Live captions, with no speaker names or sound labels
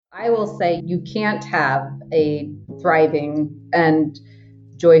I will say you can't have a thriving and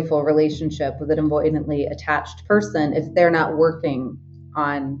joyful relationship with an avoidantly attached person if they're not working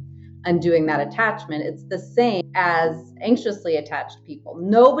on undoing that attachment. It's the same as anxiously attached people.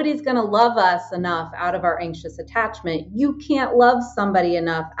 Nobody's going to love us enough out of our anxious attachment. You can't love somebody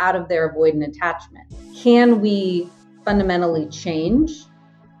enough out of their avoidant attachment. Can we fundamentally change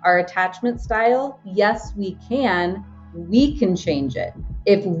our attachment style? Yes, we can. We can change it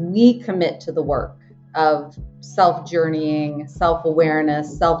if we commit to the work of self-journeying,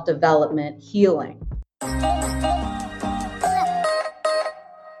 self-awareness, self-development, healing.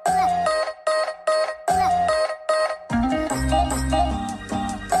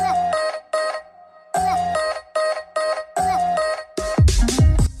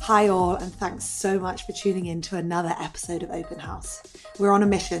 Hi all, and thanks so much for tuning in to another episode of Open House. We're on a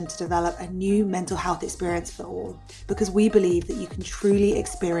mission to develop a new mental health experience for all, because we believe that you can truly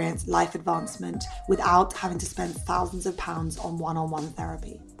experience life advancement without having to spend thousands of pounds on one-on-one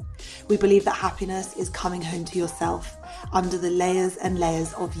therapy. We believe that happiness is coming home to yourself under the layers and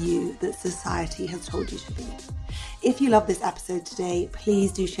layers of you that society has told you to be. If you love this episode today,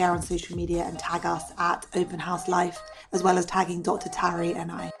 please do share on social media and tag us at Open House Life, as well as tagging Dr. Tari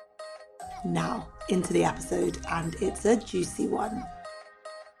and I. Now, into the episode, and it's a juicy one.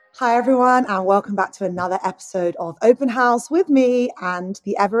 Hi everyone, and welcome back to another episode of Open House with me and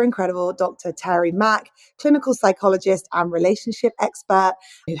the ever incredible Dr. Tari Mack, clinical psychologist and relationship expert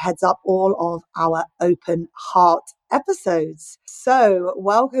who heads up all of our Open Heart episodes. So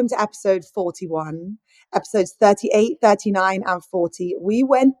welcome to episode 41, episodes 38, 39 and 40. We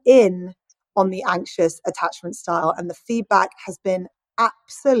went in on the anxious attachment style and the feedback has been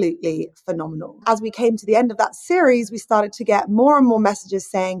absolutely phenomenal. As we came to the end of that series, we started to get more and more messages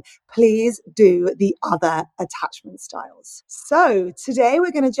saying, please do the other attachment styles. So today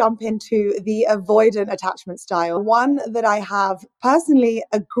we're going to jump into the avoidant attachment style, one that I have personally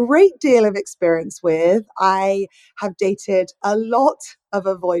a great deal of experience with. I have dated a lot of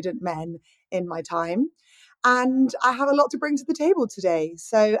avoidant men in my time. And I have a lot to bring to the table today.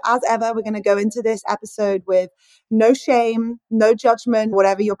 So as ever, we're going to go into this episode with no shame, no judgment,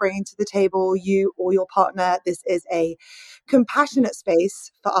 whatever you're bringing to the table, you or your partner. This is a compassionate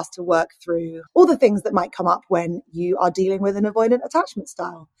space for us to work through all the things that might come up when you are dealing with an avoidant attachment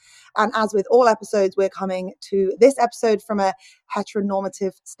style. And as with all episodes, we're coming to this episode from a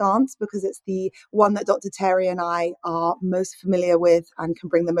heteronormative stance because it's the one that Dr. Tari and I are most familiar with and can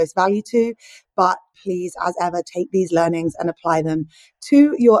bring the most value to. But please, as ever, take these learnings and apply them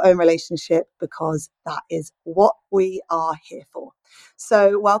to your own relationship because that is what we are here for.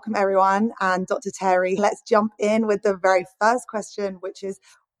 So welcome everyone. And Dr. Tari, let's jump in with the very first question, which is,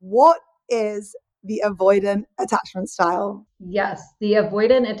 what is the avoidant attachment style? Yes, the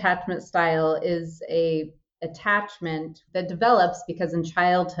avoidant attachment style is a attachment that develops because in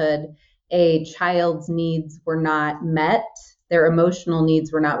childhood, a child's needs were not met. Their emotional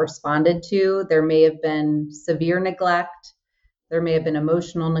needs were not responded to. There may have been severe neglect. There may have been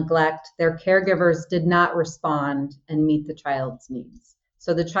emotional neglect. Their caregivers did not respond and meet the child's needs.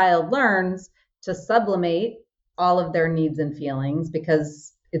 So the child learns to sublimate all of their needs and feelings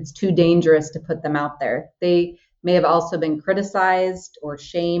because it's too dangerous to put them out there. They may have also been criticized or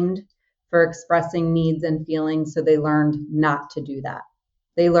shamed for expressing needs and feelings, so they learned not to do that.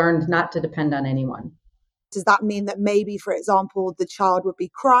 They learned not to depend on anyone. Does that mean that maybe, for example, the child would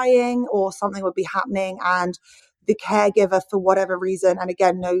be crying or something would be happening and the caregiver, for whatever reason, and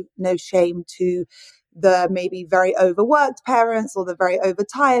again, no shame to the maybe very overworked parents or the very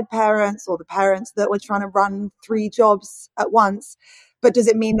overtired parents or the parents that were trying to run 3 jobs at once. But does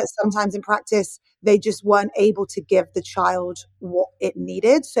it mean that sometimes in practice, they just weren't able to give the child what it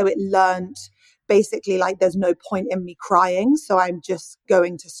needed? So it learned basically like, there's no point in me crying, so I'm just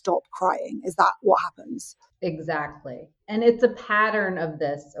going to stop crying. Is that what happens? Exactly. And it's a pattern of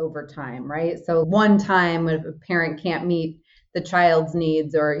this over time, right? So one time when a parent can't meet the child's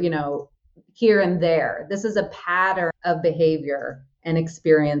needs or, here and there, this is a pattern of behavior and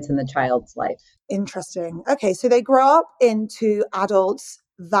experience in the child's life. Interesting. Okay, so they grow up into adults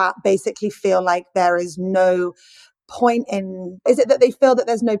that basically feel like there is no point in, is it that they feel that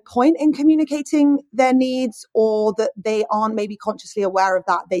there's no point in communicating their needs, or that they aren't maybe consciously aware of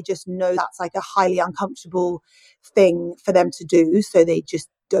that? They just know that's like a highly uncomfortable thing for them to do, so they just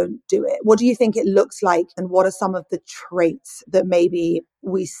don't do it. What do you think it looks like, and what are some of the traits that maybe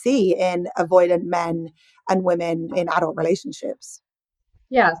we see in avoidant men and women in adult relationships?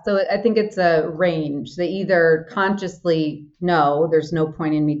 Yeah, so I think it's a range. They either consciously know there's no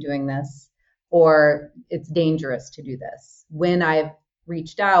point in me doing this, or it's dangerous to do this. When I've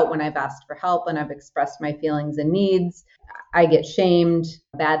reached out, when I've asked for help, and I've expressed my feelings and needs, I get shamed,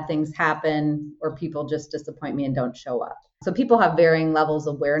 bad things happen, or people just disappoint me and don't show up. So people have varying levels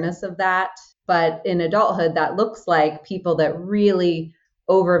of awareness of that. But in adulthood, that looks like people that really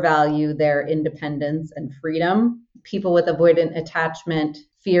overvalue their independence and freedom. People with avoidant attachment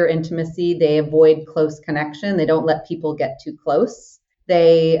fear intimacy. They avoid close connection. They don't let people get too close.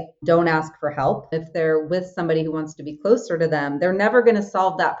 They don't ask for help. If they're with somebody who wants to be closer to them, they're never going to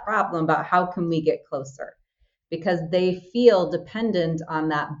solve that problem about how can we get closer, because they feel dependent on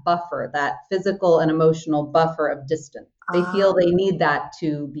that buffer, that physical and emotional buffer of distance. They feel they need that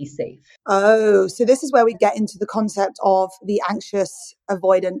to be safe. Oh, so this is where we get into the concept of the anxious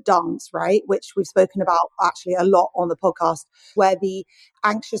avoidant dance, right? Which we've spoken about actually a lot on the podcast, where the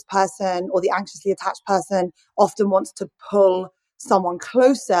anxious person or the anxiously attached person often wants to pull someone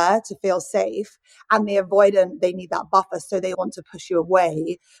closer to feel safe, and the avoidant, they need that buffer, so they want to push you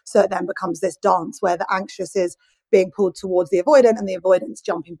away. So it then becomes this dance where the anxious is being pulled towards the avoidant and the avoidant's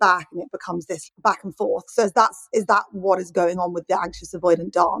jumping back, and it becomes this back and forth. So is that what is going on with the anxious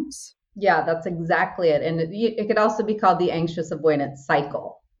avoidant dance? Yeah, that's exactly it. And it could also be called the anxious avoidance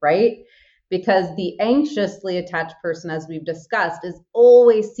cycle, right? Because the anxiously attached person, as we've discussed, is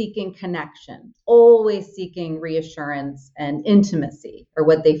always seeking connection, always seeking reassurance and intimacy, or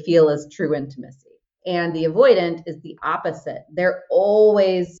what they feel is true intimacy. And the avoidant is the opposite. They're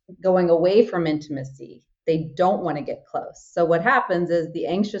always going away from intimacy. They don't want to get close. So what happens is the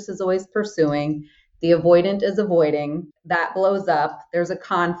anxious is always pursuing, the avoidant is avoiding. That blows up. There's a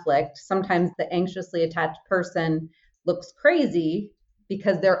conflict. Sometimes the anxiously attached person looks crazy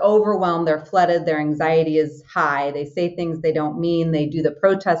because they're overwhelmed, they're flooded, their anxiety is high. They say things they don't mean. They do the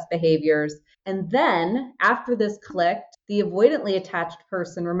protest behaviors. And then after this conflict, the avoidantly attached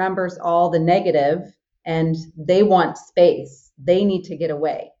person remembers all the negative and they want space. They need to get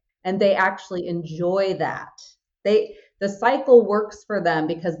away. And they actually enjoy that. The cycle works for them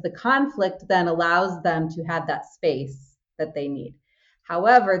because the conflict then allows them to have that space that they need.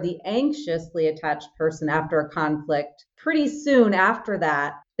 However, the anxiously attached person after a conflict, pretty soon after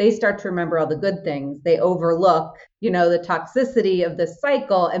that, they start to remember all the good things. They overlook, the toxicity of this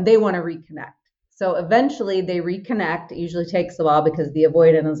cycle, and they want to reconnect. So eventually they reconnect. It usually takes a while because the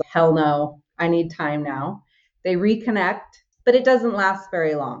avoidant is, hell no, I need time now. They reconnect, but it doesn't last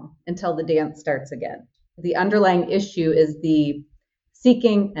very long until the dance starts again. The underlying issue is the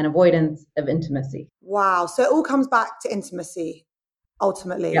seeking and avoidance of intimacy. Wow. So it all comes back to intimacy,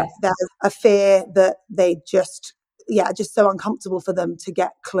 ultimately. Yes. There's a fear that they just so uncomfortable for them to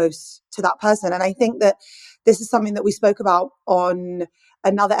get close to that person. And I think that this is something that we spoke about on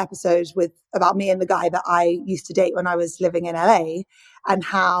another episode about me and the guy that I used to date when I was living in LA, and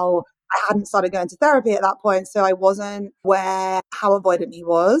how I hadn't started going to therapy at that point. So I wasn't aware how avoidant he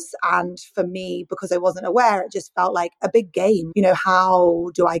was. And for me, because I wasn't aware, it just felt like a big game. How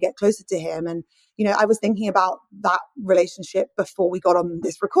do I get closer to him? And, I was thinking about that relationship before we got on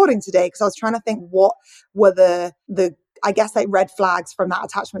this recording today, because I was trying to think what were the I guess like red flags from that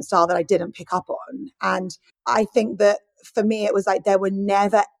attachment style that I didn't pick up on. And I think that for me, it was like there were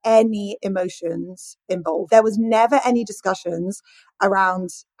never any emotions involved. There was never any discussions around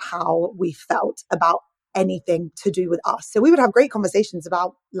how we felt about anything to do with us. So we would have great conversations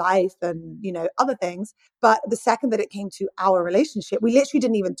about life and, other things. But the second that it came to our relationship, we literally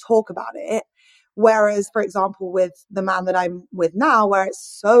didn't even talk about it. Whereas, for example, with the man that I'm with now, where it's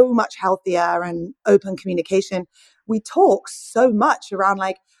so much healthier and open communication, we talk so much around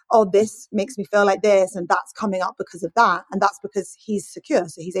like, oh, this makes me feel like this, and that's coming up because of that. And that's because he's secure.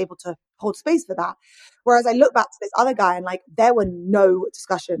 So he's able to hold space for that. Whereas I look back to this other guy and like, there were no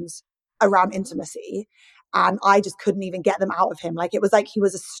discussions around intimacy. And I just couldn't even get them out of him. Like, it was like he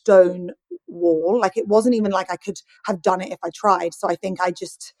was a stone wall. Like, it wasn't even like I could have done it if I tried. So I think I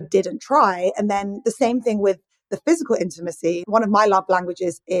just didn't try. And then the same thing with the physical intimacy. One of my love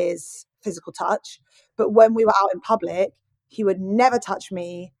languages is physical touch. But when we were out in public, he would never touch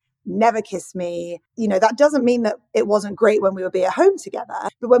me, never kiss me. That doesn't mean that it wasn't great when we would be at home together.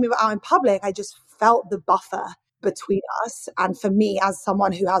 But when we were out in public, I just felt the buffer between us. And for me, as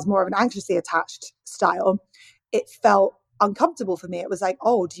someone who has more of an anxiously attached style, it felt uncomfortable for me. It was like,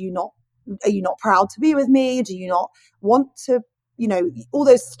 oh, are you not proud to be with me? Do you not want to, all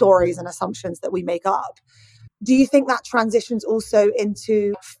those stories and assumptions that we make up. Do you think that transitions also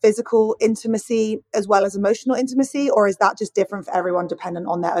into physical intimacy as well as emotional intimacy? Or is that just different for everyone dependent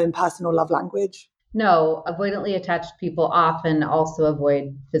on their own personal love language? No, avoidantly attached people often also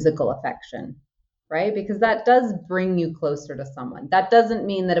avoid physical affection, right? Because that does bring you closer to someone. That doesn't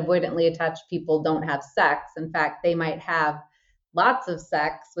mean that avoidantly attached people don't have sex. In fact, they might have lots of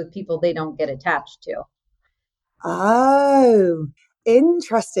sex with people they don't get attached to. Oh,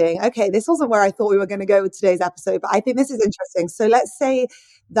 interesting. Okay, this wasn't where I thought we were going to go with today's episode, but I think this is interesting. So let's say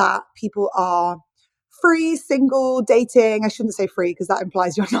that people are free, single, dating. I shouldn't say free because that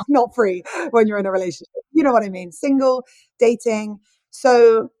implies you're not free when you're in a relationship. You know what I mean? Single, dating.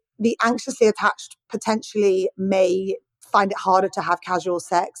 So the anxiously attached potentially may find it harder to have casual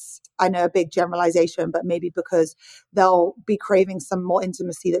sex. I know a big generalization, but maybe because they'll be craving some more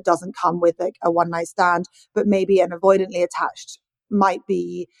intimacy that doesn't come with like a one night stand, but maybe an avoidantly attached might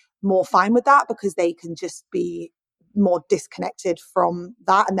be more fine with that because they can just be more disconnected from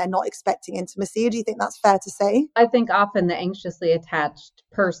that and they're not expecting intimacy. Do you think that's fair to say? I think often the anxiously attached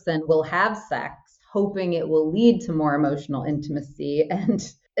person will have sex, hoping it will lead to more emotional intimacy. And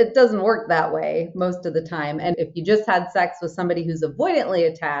it doesn't work that way most of the time. And if you just had sex with somebody who's avoidantly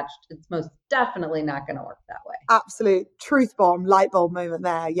attached, it's most definitely not going to work that way. Absolute truth bomb, light bulb moment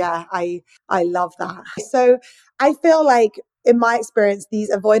there. Yeah, I love that. So I feel like in my experience,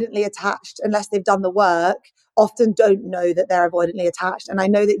 these avoidantly attached, unless they've done the work, often don't know that they're avoidantly attached. And I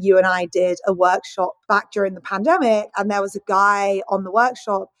know that you and I did a workshop back during the pandemic, and there was a guy on the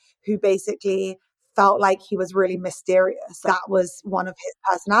workshop who basically felt like he was really mysterious. That was one of his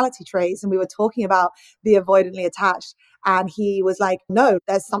personality traits. And we were talking about the avoidantly attached. And he was like, no,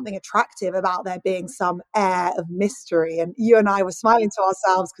 there's something attractive about there being some air of mystery. And you and I were smiling to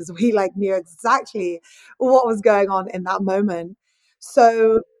ourselves because we like knew exactly what was going on in that moment.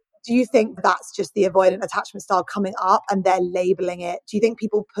 So do you think that's just the avoidant attachment style coming up and they're labeling it? Do you think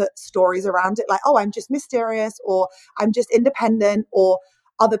people put stories around it like, oh, I'm just mysterious, or I'm just independent, or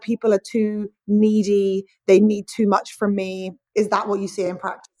other people are too needy, they need too much from me? Is that what you see in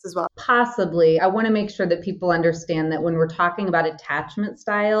practice as well? Possibly. I want to make sure that people understand that when we're talking about attachment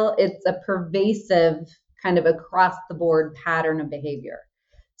style, it's a pervasive kind of across the board pattern of behavior.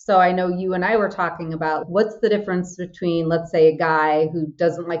 So I know you and I were talking about what's the difference between, let's say, a guy who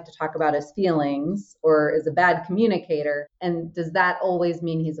doesn't like to talk about his feelings or is a bad communicator, and does that always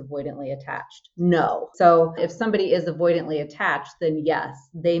mean he's avoidantly attached? No. So if somebody is avoidantly attached, then yes,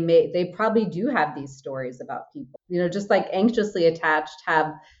 they probably do have these stories about people. Just like anxiously attached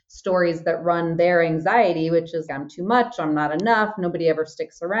have stories that run their anxiety, which is I'm too much, I'm not enough, nobody ever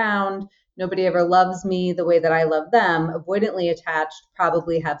sticks around, nobody ever loves me the way that I love them. Avoidantly attached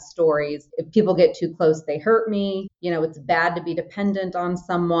probably have stories. If people get too close, they hurt me. It's bad to be dependent on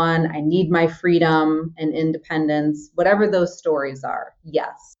someone. I need my freedom and independence, whatever those stories are.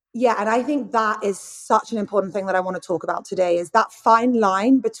 Yes. Yeah, and I think that is such an important thing that I want to talk about today is that fine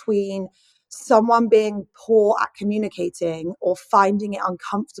line between someone being poor at communicating or finding it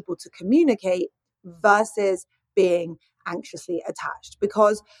uncomfortable to communicate versus being anxiously attached.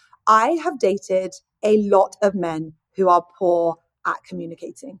 Because I have dated a lot of men who are poor at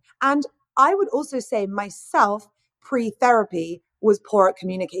communicating. And I would also say myself, pre-therapy, was poor at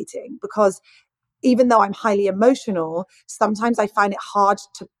communicating because even though I'm highly emotional, sometimes I find it hard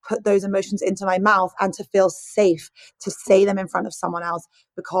to put those emotions into my mouth and to feel safe to say them in front of someone else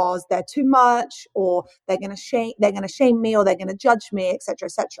because they're too much, or they're going to shame me, or they're going to judge me, etc.,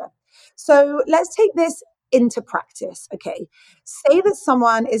 etc. So let's take this into practice. Okay. Say that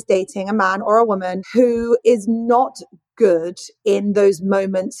someone is dating a man or a woman who is not good in those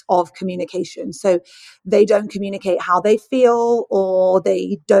moments of communication. So they don't communicate how they feel, or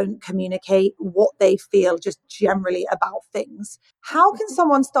they don't communicate what they feel just generally about things. How can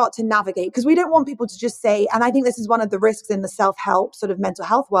someone start to navigate? Because we don't want people to just say, and I think this is one of the risks in the self-help sort of mental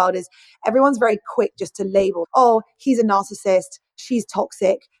health world, is everyone's very quick just to label, oh, he's a narcissist, she's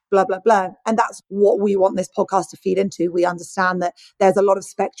toxic, blah, blah, blah. And that's what we want this podcast to feed into. We understand that there's a lot of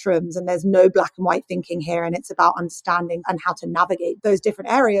spectrums and there's no black and white thinking here. And it's about understanding and how to navigate those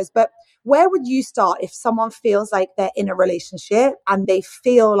different areas. But where would you start if someone feels like they're in a relationship and they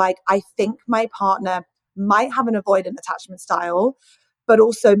feel like, I think my partner might have an avoidant attachment style, but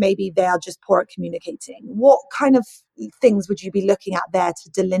also maybe they are just poor at communicating? What kind of things would you be looking at there to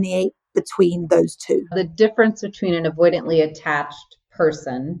delineate between those two? The difference between an avoidantly attached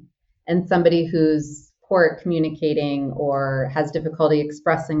person and somebody who's poor at communicating or has difficulty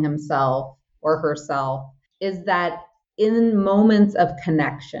expressing himself or herself is that in moments of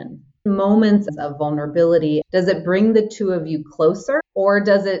connection, moments of vulnerability, does it bring the two of you closer, or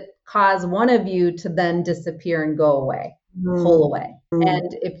does it cause one of you to then disappear and go away, pull away?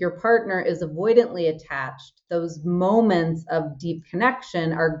 And if your partner is avoidantly attached, those moments of deep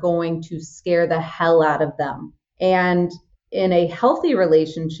connection are going to scare the hell out of them. And in a healthy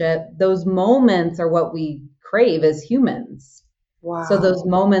relationship, those moments are what we crave as humans. So those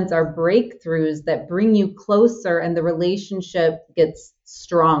Wow. moments are breakthroughs that bring you closer and the relationship gets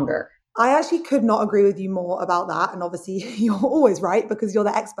stronger. I actually could not agree with you more about that. And obviously, you're always right because you're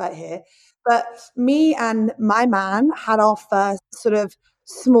the expert here. But me and my man had our first sort of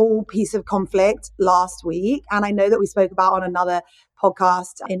small piece of conflict last week. And I know that we spoke about on another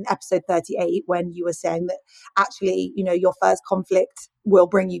podcast in episode 38 when you were saying that actually, your first conflict will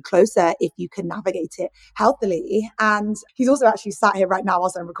bring you closer if you can navigate it healthily. And he's also actually sat here right now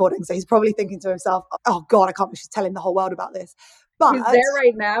whilst I'm recording. So he's probably thinking to himself, oh God, I can't believe she's telling the whole world about this. He's But there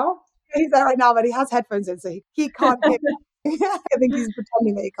right now. he's there right now, but he has headphones in, so he can't hear me. I think he's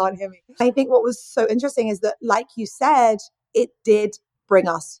pretending that he can't hear me. I think what was so interesting is that, like you said, it did bring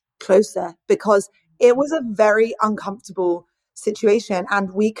us closer because it was a very uncomfortable situation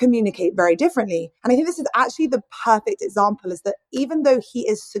and we communicate very differently. And I think this is actually the perfect example is that even though he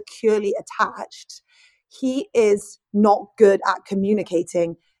is securely attached, he is not good at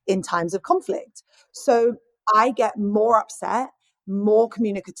communicating in times of conflict. So I get more upset, more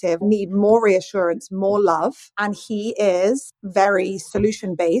communicative, need more reassurance, more love. And he is very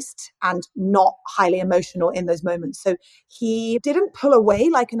solution based and not highly emotional in those moments. So he didn't pull away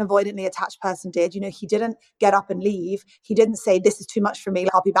like an avoidantly attached person did. He didn't get up and leave. He didn't say, this is too much for me,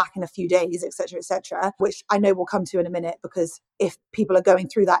 I'll be back in a few days, etc., which I know we'll come to in a minute, because if people are going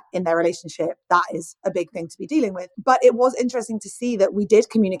through that in their relationship, that is a big thing to be dealing with. But it was interesting to see that we did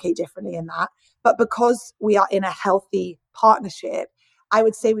communicate differently in that. But because we are in a healthy partnership, I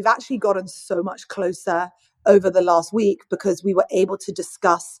would say we've actually gotten so much closer over the last week because we were able to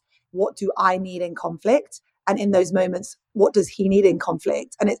discuss, what do I need in conflict? And in those moments, what does he need in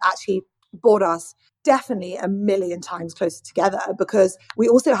conflict? And it's actually brought us definitely a million times closer together, because we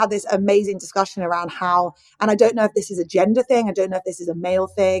also had this amazing discussion around how, and I don't know if this is a gender thing, I don't know if this is a male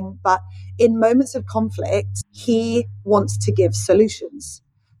thing, but in moments of conflict, he wants to give solutions.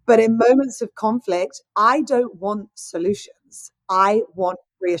 But in moments of conflict, I don't want solutions. I want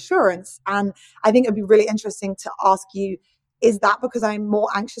reassurance. And I think it'd be really interesting to ask you, is that because I'm more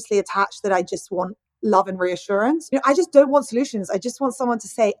anxiously attached that I just want love and reassurance? I just don't want solutions. I just want someone to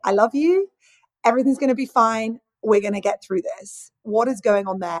say, I love you. Everything's going to be fine. We're going to get through this. What is going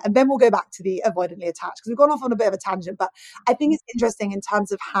on there? And then we'll go back to the avoidantly attached, because we've gone off on a bit of a tangent, but I think it's interesting in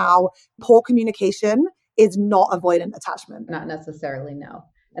terms of how poor communication is not avoidant attachment. Not necessarily, no.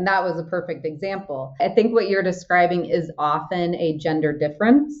 And that was a perfect example. I think what you're describing is often a gender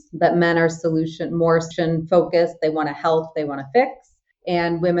difference, that men are more solution focused. They want to help, they want to fix,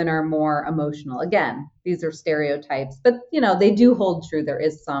 and women are more emotional. Again, these are stereotypes, but they do hold true. There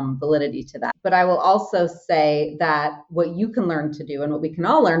is some validity to that. But I will also say that what you can learn to do, and what we can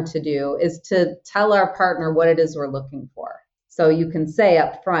all learn to do, is to tell our partner what it is we're looking for. So you can say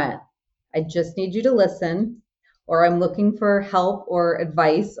up front, I just need you to listen, or I'm looking for help or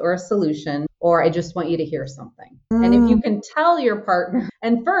advice or a solution, or I just want you to hear something. And if you can tell your partner,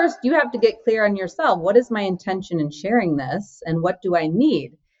 and first you have to get clear on yourself, what is my intention in sharing this and what do I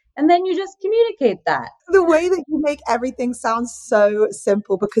need? And then you just communicate that. The way that you make everything sound so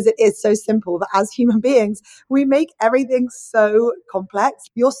simple, because it is so simple, but as human beings, we make everything so complex.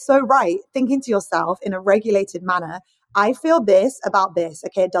 You're so right. Thinking to yourself in a regulated manner, I feel this about this.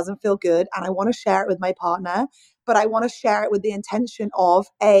 Okay, it doesn't feel good. And I want to share it with my partner, but I want to share it with the intention of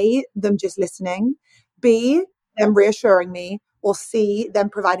A, them just listening, B, them reassuring me, or C, them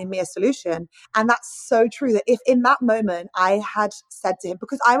providing me a solution. And that's so true, that if in that moment I had said to him,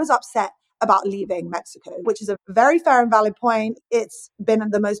 because I was upset about leaving Mexico, which is a very fair and valid point. It's been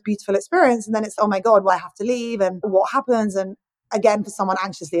the most beautiful experience. And then it's, oh my God, well, I have to leave and what happens? And again, for someone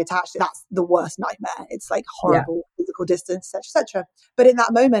anxiously attached, that's the worst nightmare. It's like horrible physical distance, etc. But in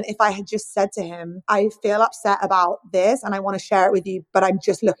that moment, if I had just said to him, I feel upset about this and I want to share it with you, but I'm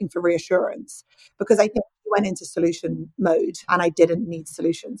just looking for reassurance, because I think he went into solution mode and I didn't need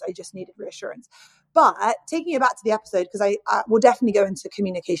solutions. I just needed reassurance. But taking it back to the episode, because I will definitely go into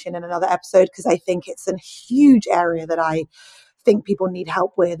communication in another episode, because I think it's a huge area that I think people need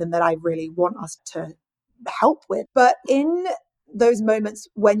help with and that I really want us to help with. But in those moments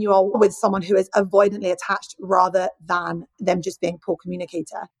when you are with someone who is avoidantly attached rather than them just being poor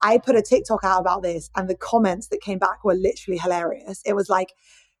communicator, I put a TikTok out about this and the comments that came back were literally hilarious. It was like,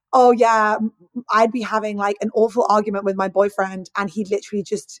 oh yeah, I'd be having like an awful argument with my boyfriend and he'd literally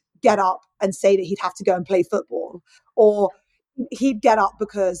just get up and say that he'd have to go and play football. Or he'd get up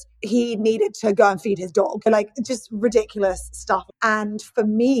because he needed to go and feed his dog, like just ridiculous stuff. And for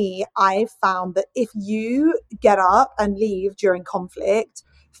me, I found that if you get up and leave during conflict,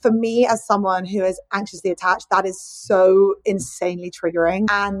 for me, as someone who is anxiously attached, that is so insanely triggering.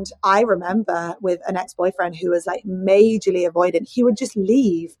 And I remember with an ex-boyfriend who was like majorly avoidant, he would just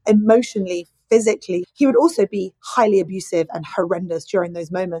leave emotionally, physically. He would also be highly abusive and horrendous during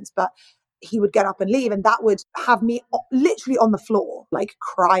those moments. But he would get up and leave, and that would have me literally on the floor, like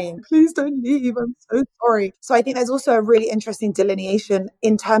crying, please don't leave, I'm so sorry. So I think there's also a really interesting delineation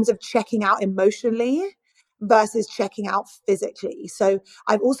in terms of checking out emotionally versus checking out physically. So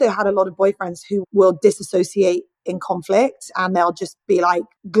I've also had a lot of boyfriends who will disassociate in conflict, and they'll just be like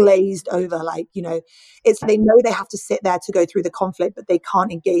glazed over, like, it's, they know they have to sit there to go through the conflict, but they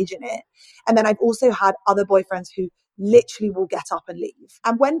can't engage in it. And then I've also had other boyfriends who literally will get up and leave.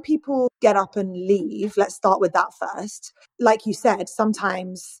 And when people get up and leave, let's start with that first. Like you said,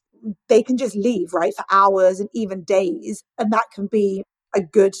 sometimes they can just leave, right, for hours and even days. And that can be a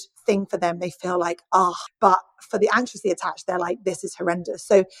good thing for them. They feel like, but for the anxiously attached, they're like, this is horrendous.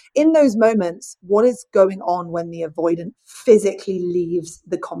 So in those moments, what is going on when the avoidant physically leaves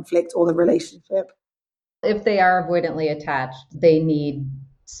the conflict or the relationship? If they are avoidantly attached, they need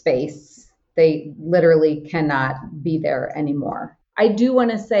space. They literally cannot be there anymore. I do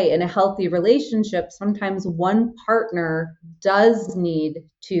want to say, in a healthy relationship, sometimes one partner does need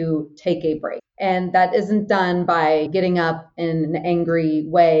to take a break. And that isn't done by getting up in an angry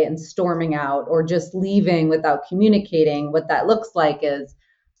way and storming out or just leaving without communicating. What that looks like is,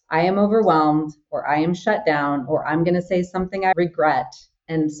 I am overwhelmed, or I am shut down, or I'm going to say something I regret.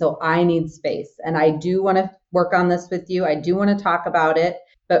 And so I need space. And I do want to work on this with you. I do want to talk about it.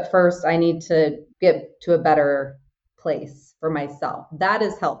 But first, I need to get to a better place for myself. That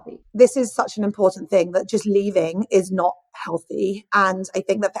is healthy. This is such an important thing, that just leaving is not healthy. And I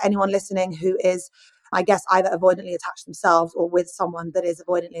think that for anyone listening who is, I guess, either avoidantly attached themselves or with someone that is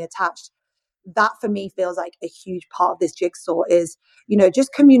avoidantly attached, that for me feels like a huge part of this jigsaw is,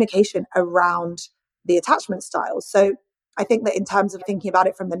 just communication around the attachment styles. So I think that in terms of thinking about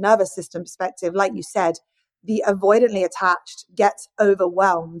it from the nervous system perspective, like you said, the avoidantly attached gets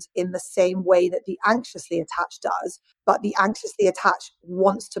overwhelmed in the same way that the anxiously attached does. But the anxiously attached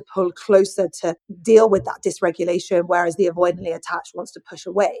wants to pull closer to deal with that dysregulation, whereas the avoidantly attached wants to push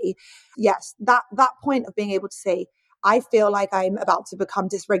away. Yes, that point of being able to say, I feel like I'm about to become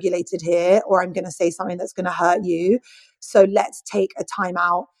dysregulated here, or I'm going to say something that's going to hurt you. So let's take a time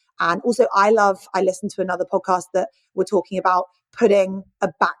out. And also I listened to another podcast that we're talking about putting a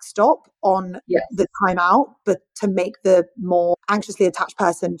backstop on the timeout, but to make the more anxiously attached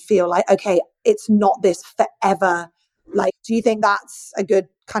person feel like, okay, it's not this forever. Like, do you think that's a good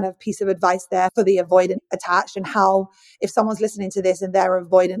kind of piece of advice there for the avoidant attached? And how, if someone's listening to this and they're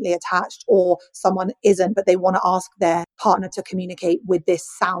avoidantly attached, or someone isn't, but they want to ask their partner to communicate with this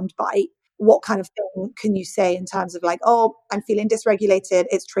sound bite, what kind of thing can you say in terms of like, oh, I'm feeling dysregulated,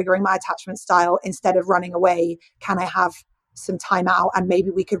 it's triggering my attachment style. Instead of running away, can I have some time out and maybe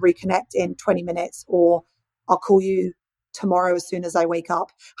we could reconnect in 20 minutes, or I'll call you tomorrow as soon as I wake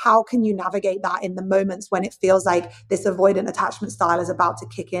up? How can you navigate that in the moments when it feels like this avoidant attachment style is about to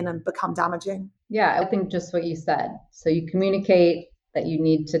kick in and become damaging? Yeah, I think just what you said. So you communicate that you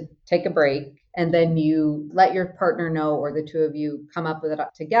need to take a break, and then you let your partner know, or the two of you come up with it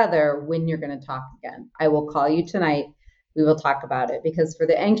together when you're going to talk again. I will call you tonight. We will talk about it. Because for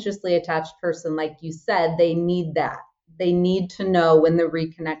the anxiously attached person, like you said, they need that. They need to know when the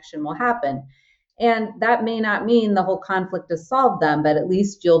reconnection will happen. And that may not mean the whole conflict is solved then, but at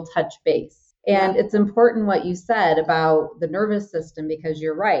least you'll touch base. And it's important what you said about the nervous system, because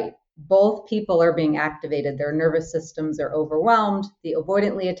you're right. Both people are being activated. Their nervous systems are overwhelmed. The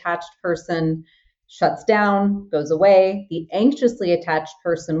avoidantly attached person shuts down, goes away. The anxiously attached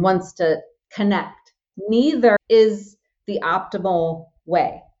person wants to connect. Neither is the optimal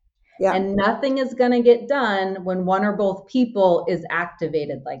way. Yeah. And nothing is going to get done when one or both people is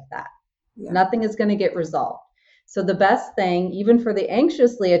activated like that. Yeah. Nothing is going to get resolved. So the best thing, even for the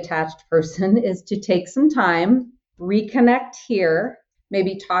anxiously attached person, is to take some time, reconnect here,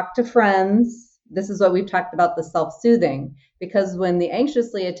 maybe talk to friends. This is what we've talked about, the self-soothing, because when the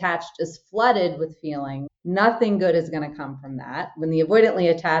anxiously attached is flooded with feeling, nothing good is going to come from that. When the avoidantly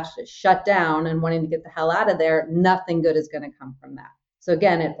attached is shut down and wanting to get the hell out of there, nothing good is going to come from that. So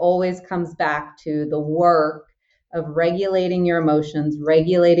again, it always comes back to the work of regulating your emotions,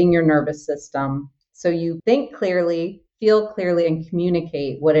 regulating your nervous system, so you think clearly, feel clearly, and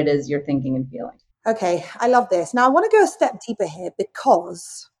communicate what it is you're thinking and feeling. Okay, I love this. Now I want to go a step deeper here,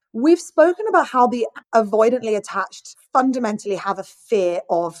 because We've spoken about how the avoidantly attached fundamentally have a fear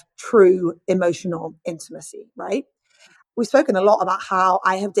of true emotional intimacy, right? We've spoken a lot about how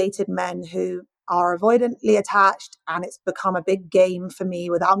I have dated men who are avoidantly attached, and it's become a big game for me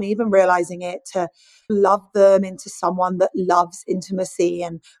without me even realizing it to love them into someone that loves intimacy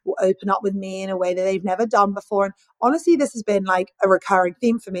and will open up with me in a way that they've never done before. And honestly, this has been like a recurring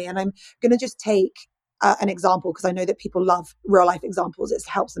theme for me. And I'm going to just take an example because I know that people love real life examples. It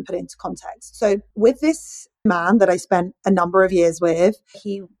helps them put it into context. So with this man that I spent a number of years with,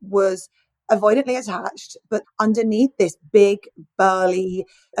 he was avoidantly attached, but underneath this big, burly,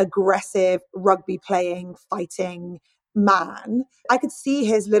 aggressive, rugby playing, fighting man, I could see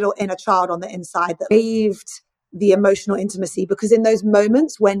his little inner child on the inside that craved the emotional intimacy, because in those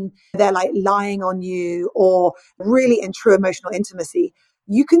moments when they're like lying on you or really in true emotional intimacy,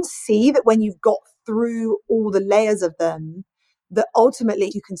 you can see that when you've got through all the layers of them, that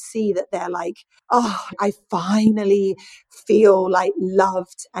ultimately you can see that they're like, oh, I finally feel like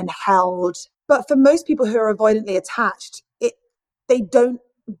loved and held. But for most people who are avoidantly attached, they don't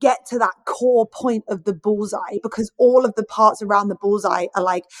get to that core point of the bullseye, because all of the parts around the bullseye are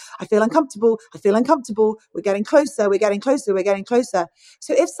like, I feel uncomfortable, I feel uncomfortable, we're getting closer, we're getting closer, we're getting closer.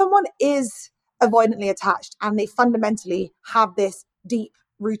 So if someone is avoidantly attached and they fundamentally have this deep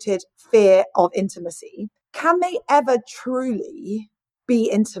rooted fear of intimacy, can they ever truly be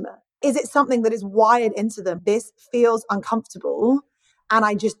intimate? Is it something that is wired into them? This feels uncomfortable and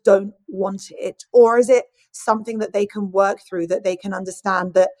I just don't want it. Or is it something that they can work through, that they can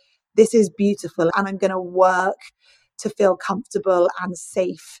understand that this is beautiful and I'm going to work to feel comfortable and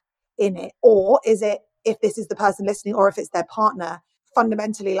safe in it? Or is it, if this is the person listening or if it's their partner,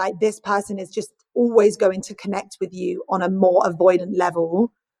 fundamentally like this person is just always going to connect with you on a more avoidant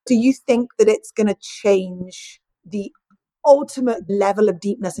level? Do you think that it's going to change the ultimate level of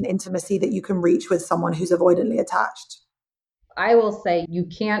deepness and intimacy that you can reach with someone who's avoidantly attached? I will say you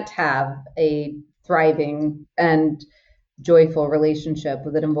can't have a thriving and joyful relationship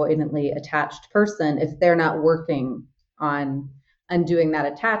with an avoidantly attached person if they're not working on undoing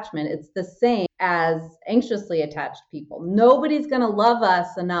that attachment. It's the same as anxiously attached people. Nobody's going to love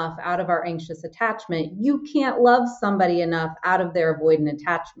us enough out of our anxious attachment. You can't love somebody enough out of their avoidant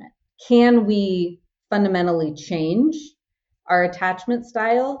attachment. Can we fundamentally change our attachment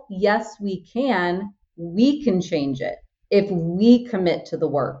style? Yes, we can. We can change it if we commit to the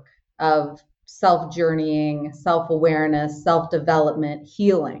work of self journeying, self awareness, self development,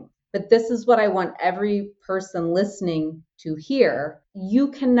 healing. But this is what I want every person listening to hear.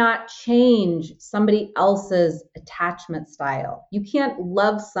 You cannot change somebody else's attachment style. You can't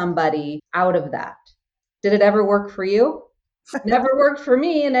love somebody out of that. Did it ever work for you? Never worked for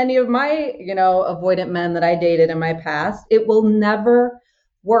me and any of my, avoidant men that I dated in my past. It will never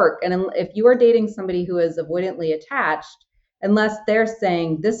work. And if you are dating somebody who is avoidantly attached, unless they're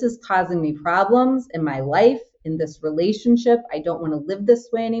saying, this is causing me problems in my life, in this relationship, I don't want to live this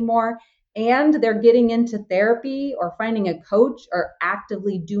way anymore, and they're getting into therapy or finding a coach or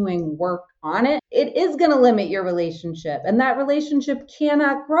actively doing work on it, it is going to limit your relationship. And that relationship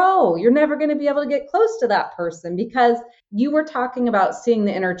cannot grow. You're never going to be able to get close to that person, because you were talking about seeing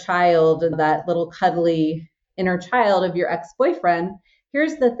the inner child, that little cuddly inner child of your ex-boyfriend.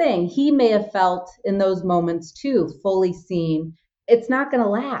 Here's the thing. He may have felt in those moments too, fully seen. It's not going to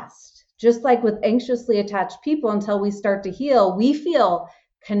last. Just like with anxiously attached people, until we start to heal, we feel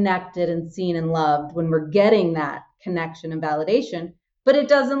connected and seen and loved when we're getting that connection and validation, but it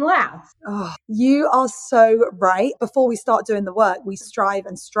doesn't last. Oh, you are so right. Before we start doing the work, we strive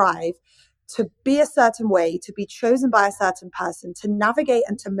to be a certain way, to be chosen by a certain person, to navigate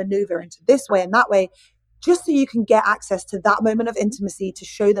and to maneuver into this way and that way, just so you can get access to that moment of intimacy, to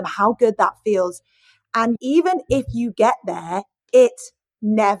show them how good that feels. And even if you get there, it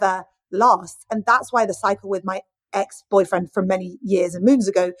never lasts. And that's why the cycle with my ex-boyfriend from many years and moons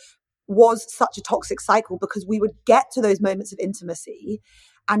ago was such a toxic cycle, because we would get to those moments of intimacy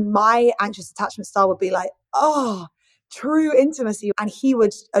and my anxious attachment style would be like, oh, true intimacy. And he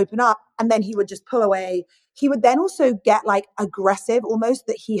would open up and then he would just pull away. He would then also get like aggressive, almost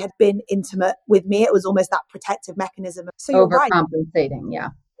that he had been intimate with me. It was almost that protective mechanism. So you're right. Overcompensating, yeah.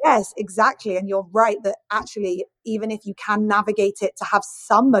 Yes, exactly. And you're right that actually, even if you can navigate it to have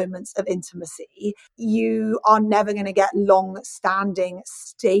some moments of intimacy, you are never going to get long standing,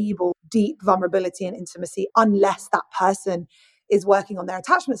 stable, deep vulnerability and intimacy unless that person is working on their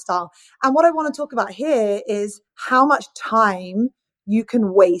attachment style. And what I want to talk about here is how much time you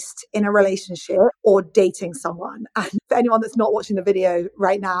can waste in a relationship or dating someone. And for anyone that's not watching the video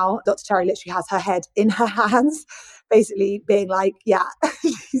right now, Dr. Terry literally has her head in her hands, basically being like, yeah,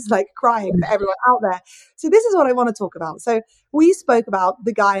 she's like crying for everyone out there. So this is what I want to talk about. So we spoke about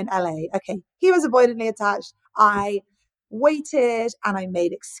the guy in LA. Okay, he was avoidantly attached. I waited and I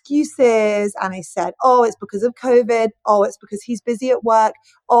made excuses and I said, oh, it's because of COVID. Oh, it's because he's busy at work.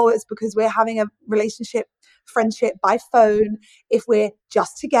 Oh, it's because we're having a friendship by phone. If we're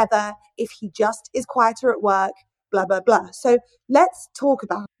just together, if he just is quieter at work, blah, blah, blah. So let's talk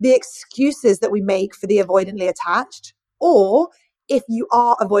about the excuses that we make for the avoidantly attached, or if you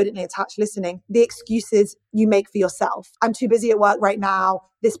are avoidantly attached listening, the excuses you make for yourself. I'm too busy at work right now.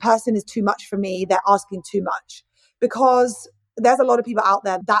 This person is too much for me. They're asking too much. Because there's a lot of people out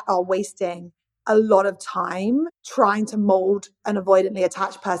there that are wasting a lot of time trying to mold an avoidantly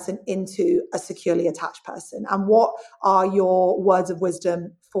attached person into a securely attached person. And what are your words of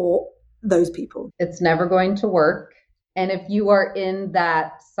wisdom for those people? It's never going to work. And if you are in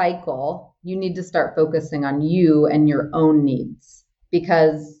that cycle, you need to start focusing on you and your own needs,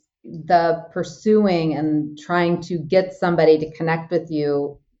 because the pursuing and trying to get somebody to connect with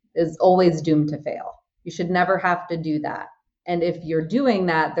you is always doomed to fail. You should never have to do that. And if you're doing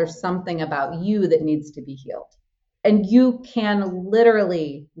that, there's something about you that needs to be healed. And you can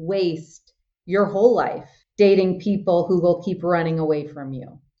literally waste your whole life dating people who will keep running away from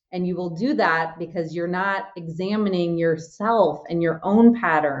you. And you will do that because you're not examining yourself and your own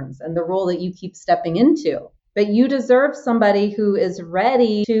patterns and the role that you keep stepping into. But you deserve somebody who is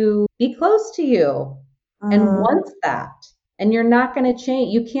ready to be close to you and wants that. And you're not going to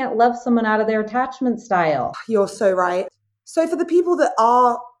change. You can't love someone out of their attachment style. You're so right. So for the people that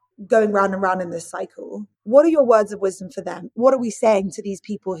are going round and round in this cycle, what are your words of wisdom for them? What are we saying to these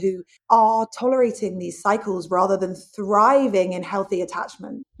people who are tolerating these cycles rather than thriving in healthy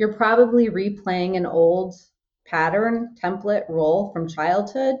attachment? You're probably replaying an old pattern, template, role from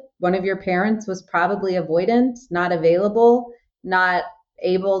childhood. One of your parents was probably avoidant, not available, not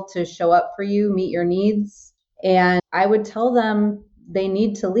able to show up for you, meet your needs. And I would tell them they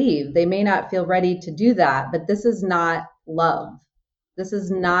need to leave. They may not feel ready to do that, but this is not love. This is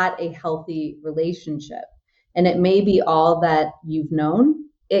not a healthy relationship. And it may be all that you've known.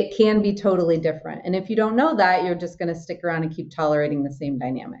 It can be totally different. And if you don't know that, you're just going to stick around and keep tolerating the same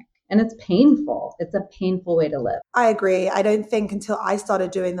dynamic. And it's painful. It's a painful way to live. I agree. I don't think until I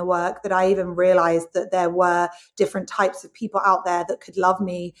started doing the work that I even realized that there were different types of people out there that could love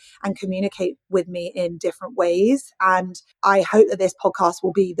me and communicate with me in different ways. And I hope that this podcast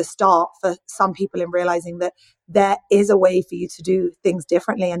will be the start for some people in realizing that there is a way for you to do things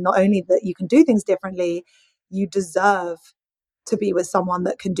differently. And not only that you can do things differently, you deserve to be with someone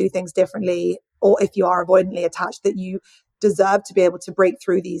that can do things differently. Or if you are avoidantly attached, that you deserve to be able to break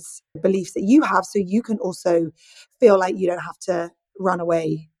through these beliefs that you have so you can also feel like you don't have to run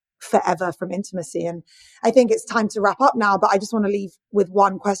away forever from intimacy. And I think it's time to wrap up now, but I just want to leave with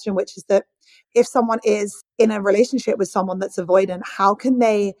one question, which is that if someone is in a relationship with someone that's avoidant, how can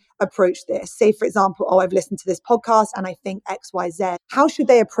they approach this? Say, for example, oh, I've listened to this podcast and I think XYZ. How should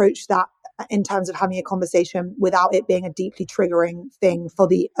they approach that in terms of having a conversation without it being a deeply triggering thing for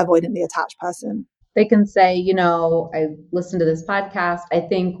the avoidantly attached person? They can say, I listened to this podcast. I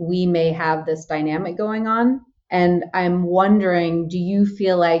think we may have this dynamic going on. And I'm wondering, do you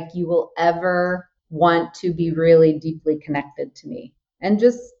feel like you will ever want to be really deeply connected to me? And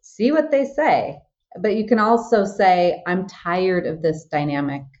just see what they say. But you can also say, I'm tired of this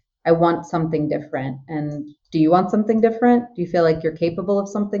dynamic. I want something different. And do you want something different? Do you feel like you're capable of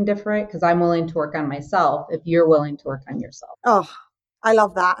something different? Because I'm willing to work on myself if you're willing to work on yourself. Oh, I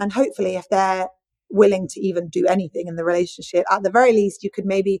love that. And hopefully if they're willing to even do anything in the relationship, at the very least, you could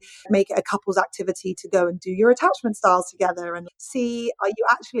maybe make it a couple's activity to go and do your attachment styles together and see, are you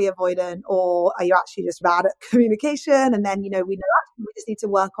actually avoidant or are you actually just bad at communication? And then, we know actually we just need to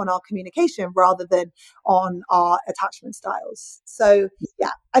work on our communication rather than on our attachment styles. So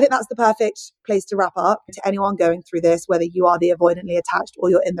yeah, I think that's the perfect place to wrap up. To anyone going through this, whether you are the avoidantly attached or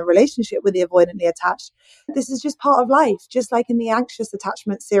you're in the relationship with the avoidantly attached, this is just part of life. Just like in the anxious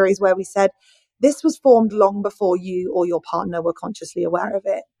attachment series where we said, this was formed long before you or your partner were consciously aware of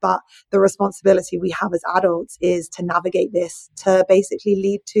it. But the responsibility we have as adults is to navigate this, to basically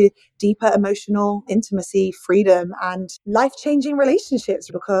lead to deeper emotional intimacy, freedom, and life-changing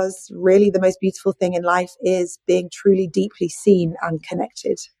relationships. Because really the most beautiful thing in life is being truly deeply seen and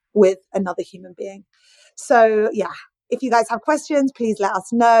connected with another human being. So yeah, if you guys have questions, please let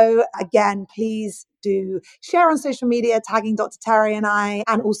us know. Again, please do share on social media, tagging Dr. Terry and I,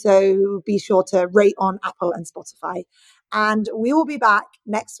 and also be sure to rate on Apple and Spotify. And we will be back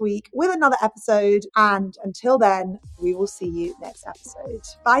next week with another episode. And until then, we will see you next episode.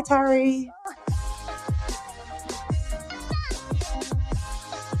 Bye, Terry.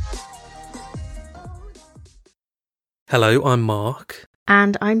 Hello, I'm Mark.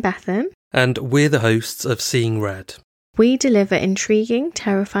 And I'm Bethan. And we're the hosts of Seeing Red. We deliver intriguing,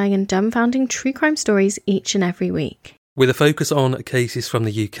 terrifying and dumbfounding true crime stories each and every week. With a focus on cases from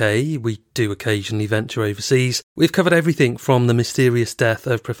the UK, we do occasionally venture overseas. We've covered everything from the mysterious death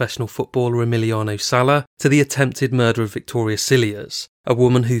of professional footballer Emiliano Sala to the attempted murder of Victoria Cilliers, a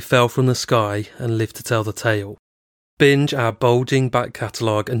woman who fell from the sky and lived to tell the tale. Binge our bulging back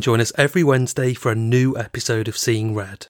catalogue and join us every Wednesday for a new episode of Seeing Red.